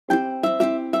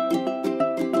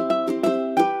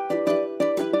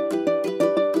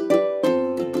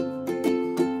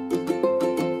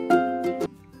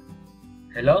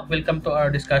Hello, welcome to our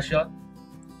discussion.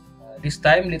 This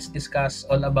time, let's discuss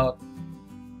all about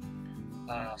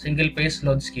single-phase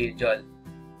load schedule.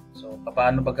 So,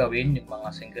 paano ba gawin yung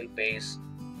mga single-phase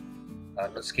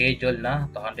load schedule na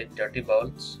 230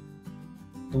 volts,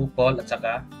 2 pole at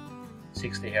saka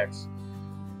 60 Hz.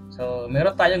 So,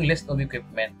 meron tayong list of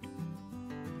equipment.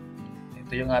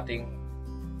 Ito yung ating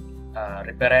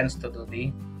reference to do the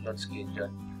load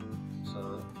schedule.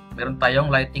 So, meron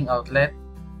tayong lighting outlet.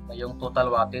 Yung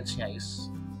total wattage niya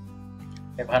is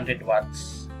 500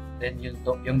 watts. Then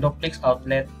yung duplex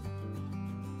outlet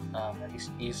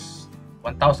is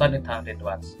 1,800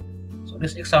 watts. So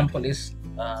this example is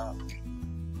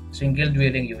single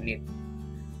dwelling unit.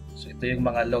 So ito yung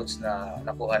mga loads na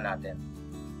nakuha natin.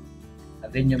 And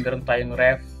then yung meron tayong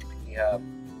ref, we have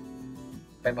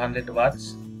 500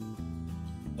 watts.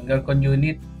 Yung aircon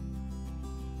unit,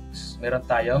 meron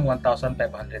tayong 1,500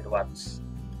 watts.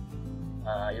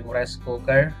 Yung rice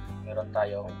cooker, meron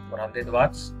tayong 400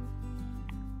 watts.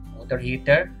 Water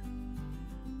heater,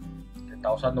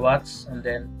 3,000 watts. And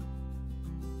then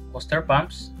booster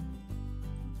pumps,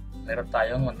 meron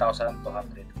tayong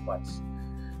 1,200 watts.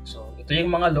 So ito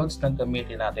yung mga loads na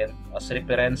gamitin natin as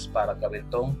reference para gawin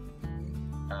tong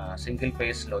single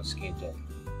phase load schedule.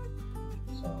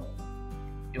 So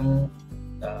yung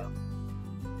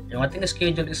ating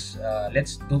schedule is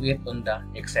let's do it on the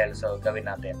Excel. So gawin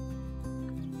natin.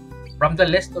 From the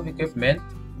list of equipment,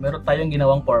 meron tayong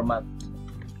ginawang format.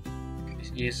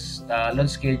 This is load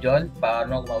schedule,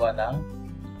 paano gumawa ng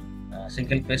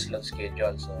single phase load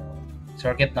schedule. So,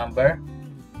 circuit number,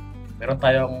 meron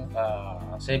tayong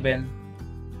 7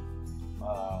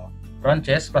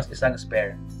 branches plus isang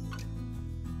spare.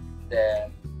 Then,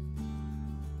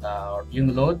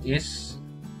 yung load is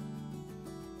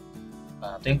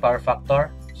ito yung power factor.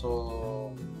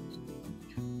 So,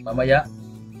 mamaya,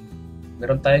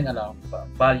 meron tayong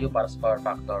value para sa power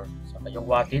factor. So, yung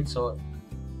wattage. So,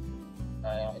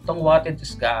 itong wattage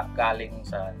is galing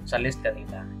sa list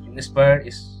kanina. Yung spare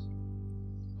is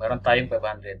meron tayong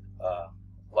 500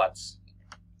 watts.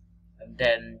 And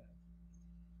then,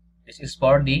 this is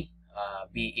for the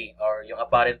BE or yung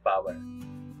apparent power.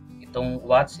 Itong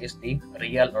watts is the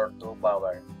real or true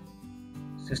power.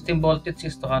 System voltage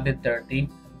is 230.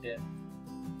 And then,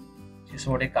 this is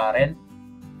for the current.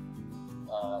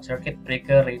 Circuit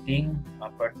breaker rating,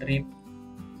 ampere trip,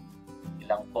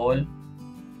 ilang pole,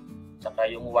 saka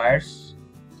yung wires,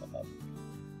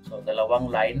 so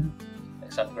dalawang line,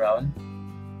 isang ground,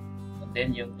 and then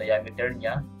yung diameter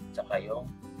niya, saka yung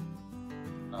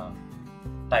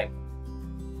type,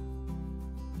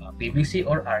 PVC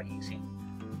or REC.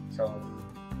 So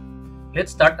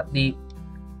let's start at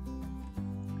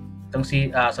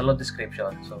sa load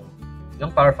description. So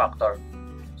yung power factor.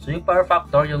 So yung power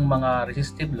factor, yung mga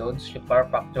resistive loads, yung power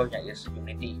factor niya is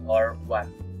unity or 1.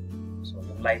 So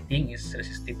yung lighting is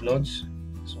resistive loads,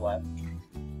 is 1.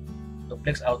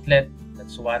 Duplex outlet,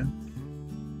 that's 1.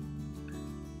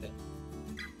 Okay.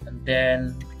 And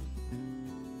then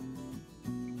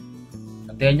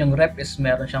yung rep is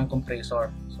meron siyang compressor.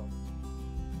 So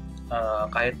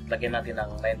kahit lagyan natin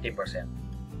ng 90%.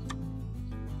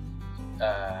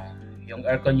 Yung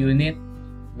aircon unit,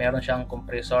 meron siyang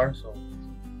compressor. So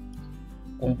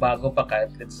kung bago pa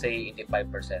kahit let's say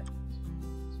 85%.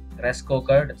 Rice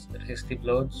cooker, that's resistive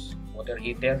loads. Water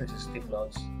heater, resistive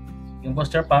loads. Yung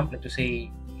booster pump, let's say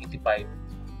 85.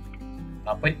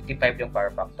 0.85 yung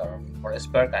power factor. For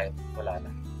spare kahit wala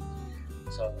na.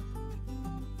 So,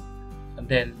 and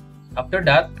then after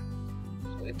that,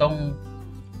 so itong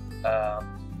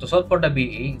to solve for the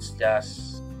BE, it's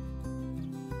just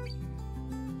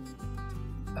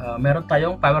meron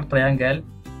tayong power triangle.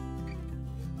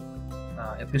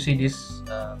 If you see this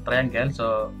triangle,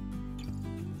 so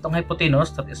itong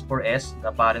hypotenuse, that is for S, the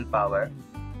apparent power,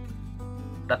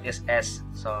 that is S.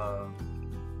 So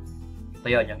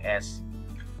ito yun, yung S.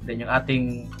 Then yung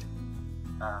ating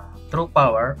true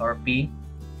power or P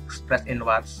expressed in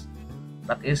watts,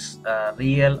 that is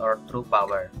real or true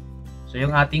power. So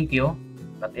yung ating Q,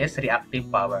 that is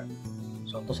reactive power.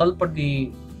 So to solve for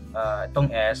the itong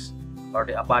S or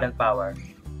the apparent power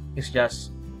is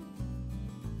just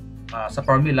sa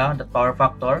formula, the power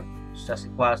factor is just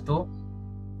equals to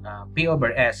P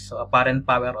over S. So apparent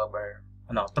power over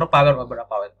true power over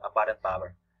apparent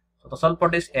power. So to solve for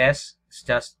this S, it's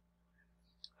just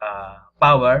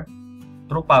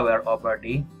true power over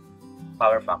the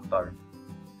power factor.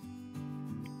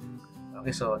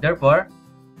 Okay, so therefore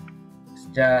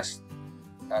it's just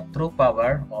true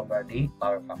power over the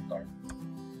power factor.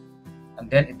 And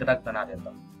then i-drag na natin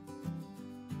to.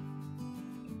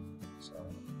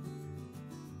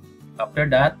 After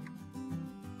that,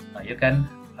 you can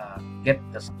get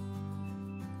the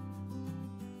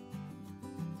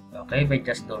okay by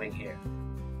just doing here.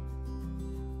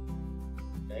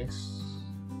 Okay,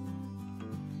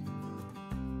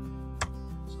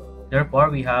 so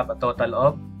therefore we have a total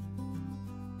of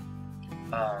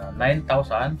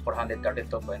 9,432.03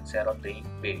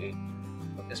 PA.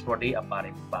 So this for the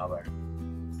apparent power.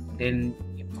 And then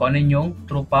if kunin yung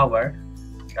true power,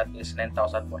 that is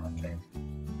 9,400.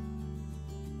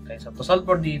 Okay, so to solve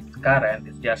for the current,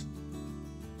 it's just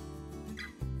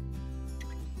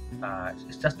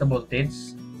the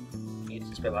voltage.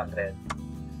 It's 500.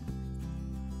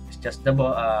 It's just the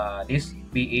this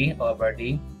PE over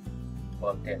the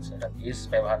voltage. So that is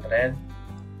 500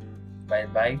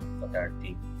 divided by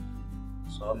 30.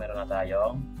 So meron na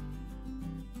tayong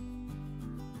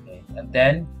okay. And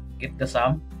then get the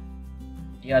sum.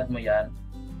 I-add mo yan.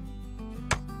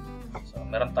 So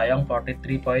meron tayong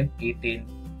 43.18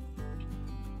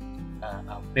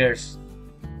 amperes.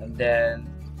 And then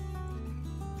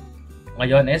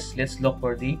ngayon is let's look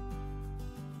for the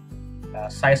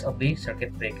size of the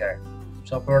circuit breaker.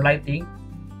 So for lighting,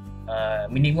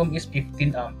 minimum is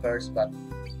 15 amperes but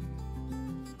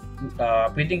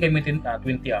pwedeng gamitin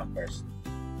 20 amperes.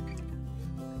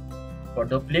 For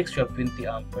duplex, you have 20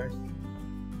 amperes.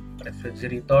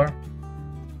 Refrigerator,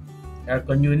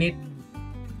 aircon unit,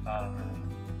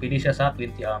 pwede siya sa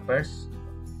 20 amperes.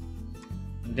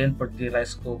 And then for the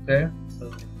rice cooker, so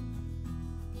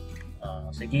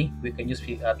sige, we can use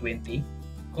 20.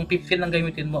 Kung 15 lang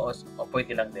gamitin mo, o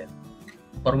pwede lang din.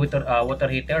 For water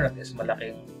heater, that is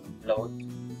malaking load,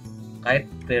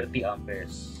 kahit 30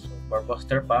 amperes. So for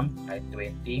booster pump, kahit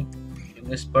 20.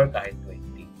 Yung spur, kahit 20.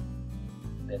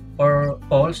 Then for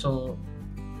pole, so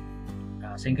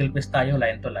single piece tayo,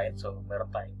 line to line. So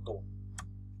meron tayong 2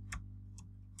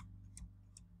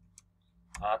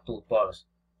 poles.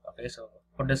 Okay, so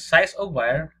for the size of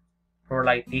wire for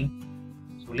lighting,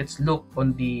 so let's look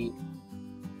on the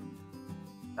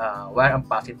wire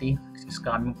ampacity. This is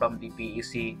coming from the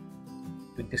PEC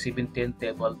 2017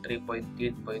 table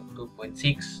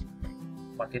 3.10.2.6,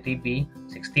 quantity B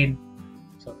 16.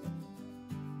 So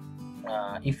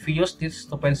if we use this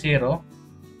 2.0,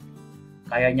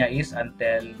 kaya niya is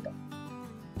until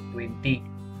 20.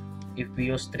 If we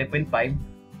use 3.5,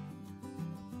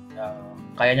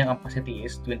 kaya niyang ampacity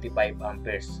is 25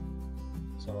 amperes.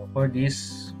 So for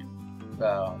this,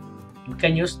 we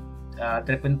can use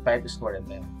 3.5 square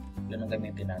mm. Yun ang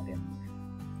gamitin natin.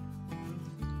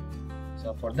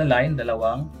 So for the line,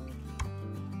 dalawang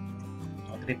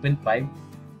 3.5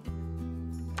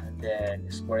 and then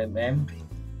square mm.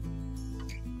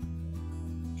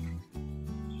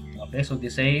 Okay, so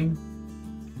the same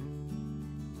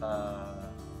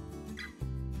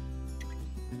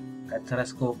at sa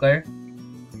rice cooker.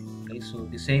 Okay, so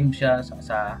the same siya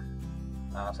sa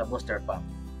booster pump.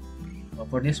 So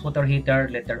for this water heater,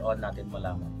 later on natin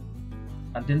malaman.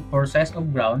 And then for size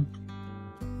of ground,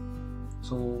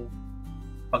 so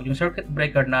pag yung circuit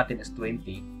breaker natin is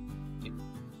 20, if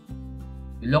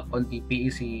you look on the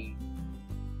PEC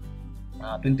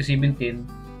 2017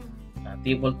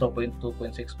 table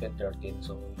 2.2.6.13,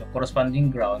 so the corresponding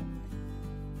ground,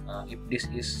 if this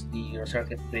is the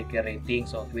circuit breaker rating,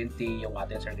 so 20 yung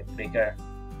ating circuit breaker.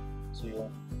 So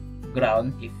yung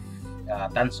ground, if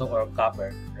tanso or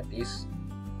copper, that is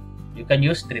you can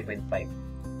use 3.5.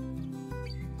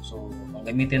 So ang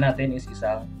gamitin natin is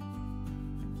isang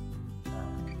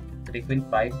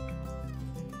 3.5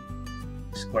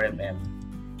 square mm.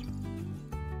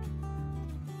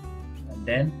 And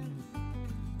then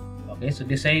okay, so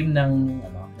the same ng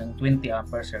 20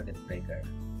 ampere circuit breaker.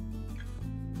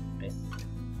 Okay.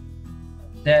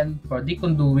 Then for the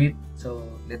conduit, so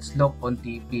let's look on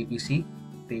the PVC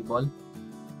table.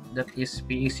 That is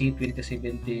PEC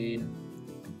 2017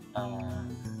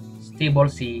 stable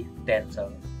C10.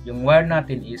 So yung wire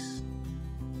natin is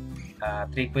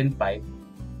 3.5.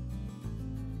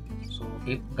 So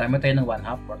if gamit tayo ng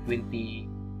 1/2 or 20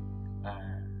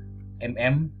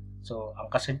 mm, so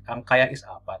ang kaya is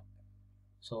 4.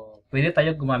 So pwede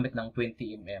tayo gumamit ng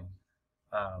 20 mm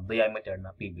diameter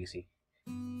na PVC.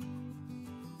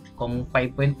 Kung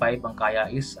 5.5 ang kaya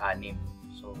is 6.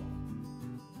 So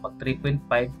pag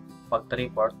 3.5, pag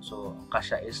 3/4, so ang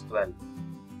kasya is 12.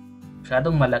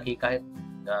 Masyadong malaki, kahit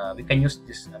we can use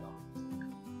this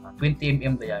 20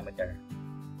 mm diameter.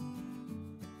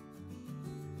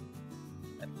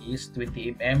 That is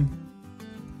 20 mm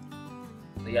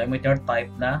diameter type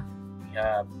na we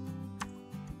have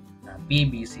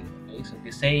PVC. Okay, so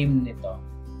the same nito.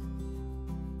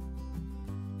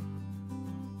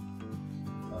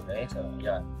 Okay, so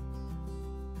yan.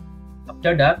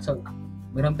 After that, so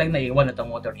meron tayong naiwan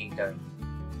itong water heater.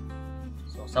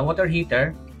 So sa water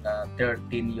heater,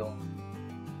 13 yung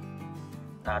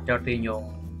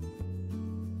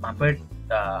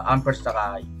amperes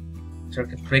saka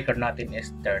circuit breaker natin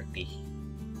is 30.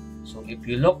 So if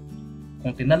you look,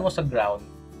 kung tingnan mo sa ground,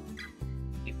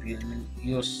 if you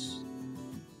use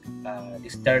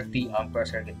this 30 ampere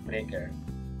circuit breaker,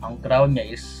 ang ground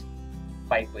niya is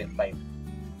 5.5.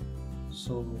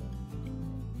 So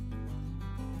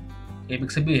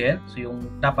ibig sabihin, so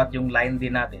dapat yung line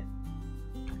din natin,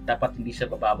 dapat hindi siya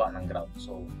bababa ng ground.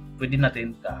 So pwede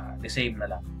natin the same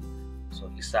na lang. So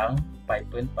isang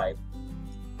 5.5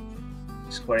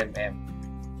 square mm.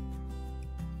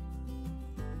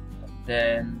 And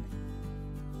then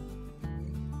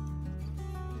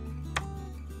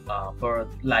for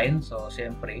line, so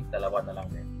siyempre dalawa na lang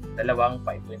din. Dalawang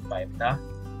 5.5 na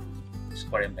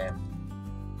square mm.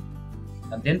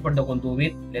 And then for the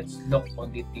conduit, let's look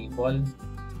on the table.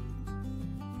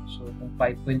 So kung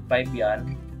 5.5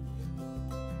 yan,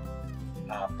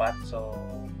 4. So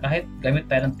kahit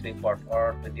gamit tayo ng 3/4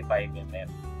 or 25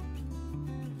 mm.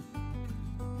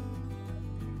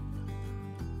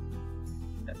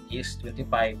 That is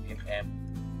 25 mm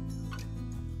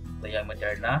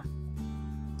diameter na.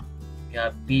 We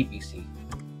have PVC.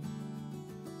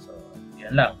 So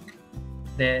yan lang.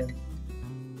 Then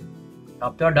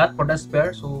after that, for the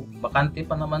spare, so bakante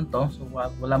pa naman to, so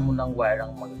wala mo nang wire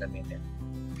ang magagamitin.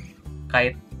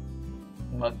 Kahit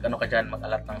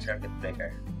mag-alat ng circuit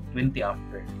breaker, 20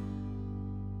 ampere.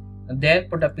 And then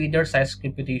for the feeder size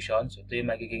computation, so ito yung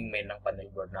magiging main ng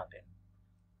panel board natin.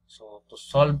 So to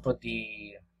solve for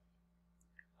the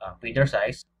feeder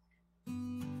size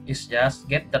is just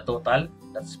get the total,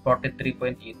 that's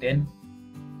 43.18,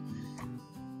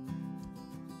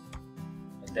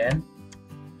 and then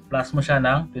plus mo siya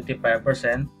ng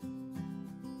 25%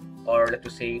 or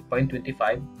let's say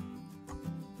 0.25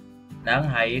 ng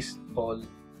highest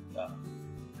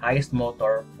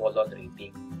motor full load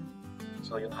rating.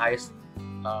 So yung highest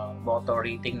motor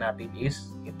rating natin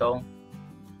is itong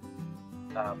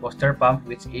booster pump,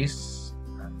 which is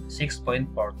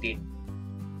 6.14.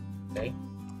 Okay,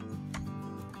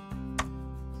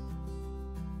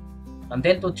 and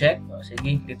then to check,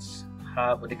 sige, let's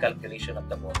have the calculation at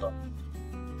the bottom.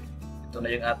 Ito na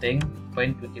yung ating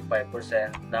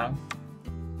 0.25% ng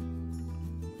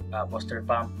booster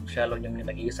pump. Siya lang yung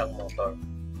nag-iisang motor.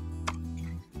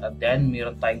 And then,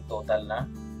 meron tayong total na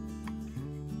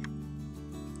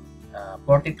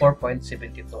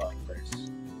 44.72 amperes.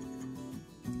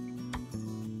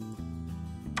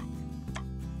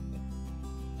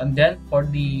 And then, for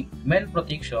the main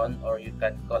protection, or you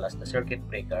can call as the circuit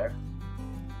breaker,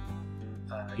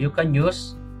 you can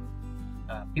use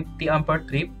 50 ampere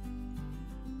trip,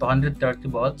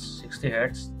 230 volts, 60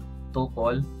 Hz,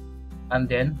 2-pole, and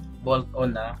then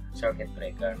bolt-on na circuit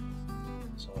breaker.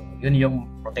 So, yun yung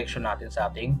protection natin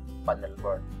sa ating panel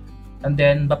board. And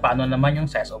then, paano naman yung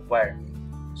size of wire?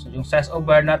 So, yung size of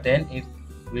wire natin, if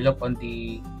we look on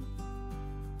the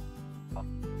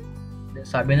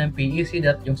sabi ng PEC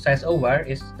that yung size of wire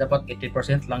is dapat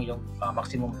 80% lang yung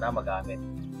maximum na magamit.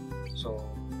 So,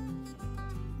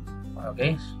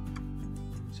 okay,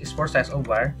 this is for size of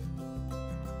wire.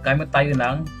 Gamit tayo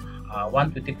ng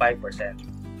 125%.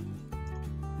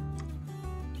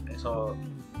 Okay, so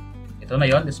ito na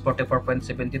yon, is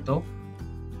 44.72.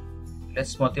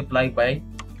 Let's multiply by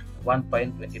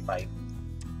 1.25.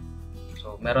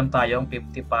 So meron tayong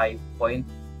 55.89.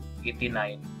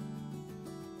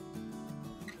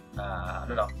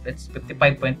 Let's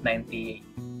 55.90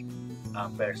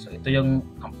 amperes. So ito yung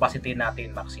capacity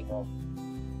natin maximum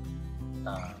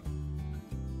na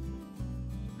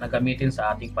gamitin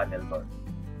sa ating panel board.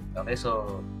 Okay,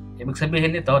 so ibig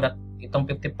sabihin nito that itong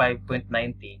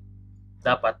 55.90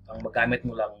 dapat ang magamit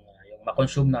mo lang yung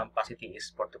ma-consume na capacity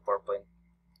is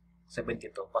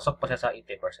 44.72. Pasok pa siya sa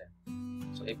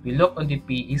 80%. So if we look on the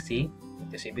PEC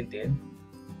 2017,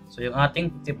 so yung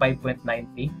ating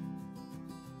 55.90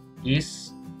 is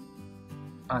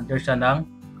under siya ng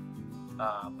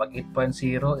pag 8.0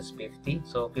 is 50.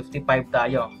 So 55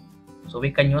 tayo. So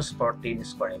we can use 14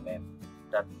 square mm.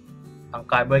 That ang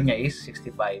cover niya is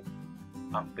 65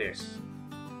 amperes.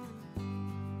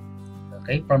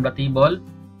 Okay, from the table,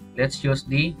 let's use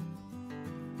the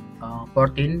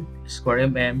 14 square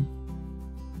mm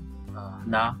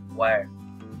na wire,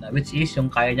 which is yung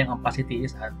kaya niyang capacity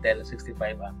is until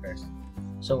 65 amperes.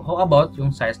 So how about yung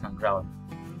size ng ground?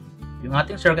 Yung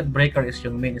ating circuit breaker is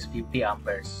yung main is 50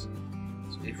 amperes.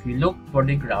 So if you look for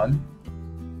the ground,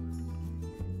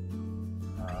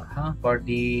 for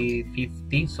the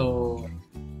 50, so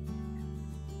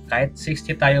kahit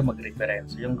 60 tayo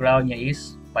mag-reference. Yung ground niya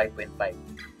is 5.5.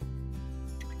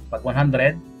 Pag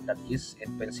 100, that is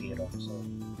 8.0. So,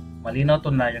 malinaw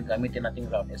to na yung gamitin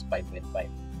nating ground is 5.5.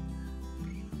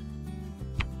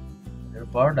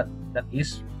 Therefore, that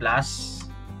is plus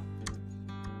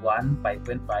 1,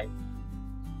 5.5.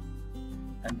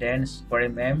 And then square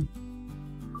mm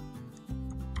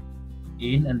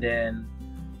in, and then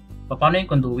paano yung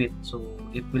conduit? So,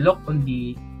 if we look on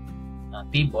the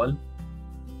table,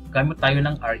 gamit tayo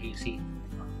ng REC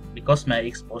because may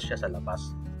expose siya sa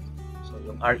labas. So,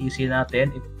 yung REC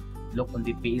natin, if look on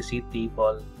the PEC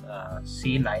table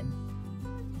C9,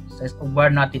 size of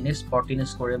bar natin is 14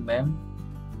 square mm,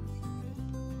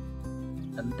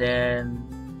 and then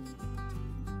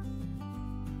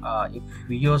if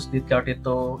we use the 32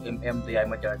 mm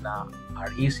diameter na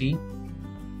REC,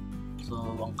 so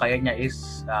ang kaya niya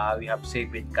is we have 7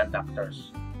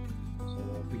 conductors. So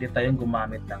pwede tayong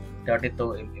gumamit ng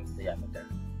 32 mm diameter.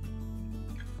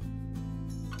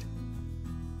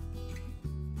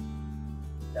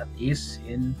 That is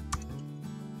in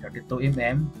 32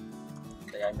 mm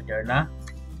diameter na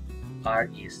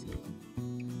REC.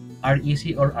 REC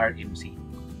or RMC.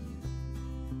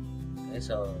 Okay,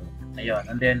 so ayun,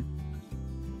 and then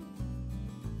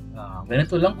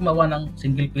ganito lang gumawa ng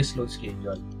single phase load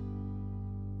schedule.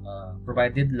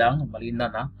 Provided lang malinaw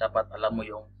na, dapat alam mo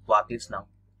yung wattage ng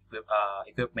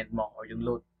equipment mo or yung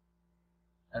load.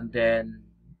 And then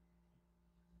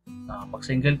pag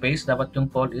single phase, dapat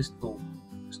yung pole is 2.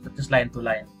 That is line to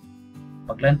line.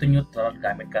 Pag line to neutral,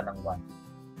 gamit ka ng 1.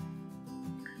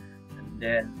 And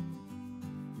then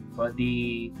for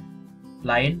the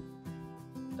line,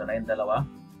 ito na yung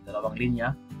dalawang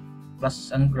linya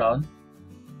plus ang ground,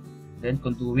 then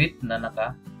conduit na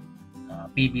naka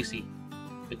PVC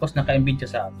because naka-embed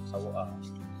siya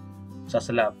sa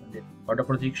slab. And then for the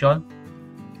projection,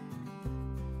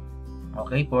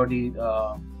 okay, for the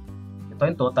ito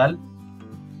yung total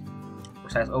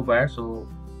for size over, so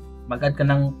mag-add ka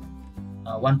ng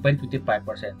 1.25%,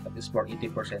 that is for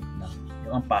 80% na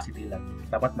yung opacity lang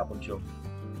dapat ma-consume.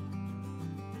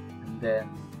 And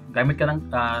then gamit ka ng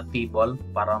table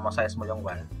para ma-size mo yung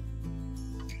wire.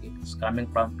 It's coming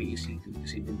from PEC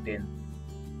 17,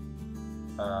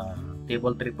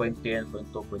 table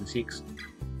 3.10.2.6,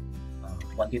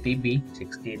 quantity B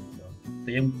 16. So, ito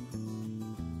yung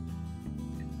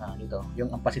yung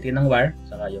opacity ng wire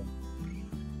saka yung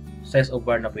size of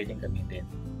wire na pwedeng gamitin.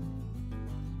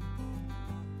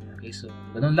 Okay, so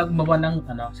ganun lang gumawa ng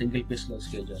single phase load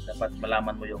schedule. Dapat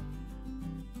malaman mo yung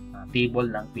table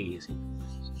ng PEC.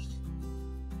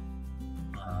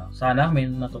 Sana may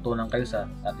natutunan kayo sa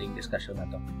ating discussion na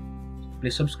to.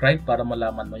 Please subscribe para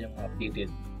malaman mo yung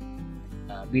updated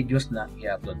videos na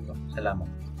i-upload ko. Salamat.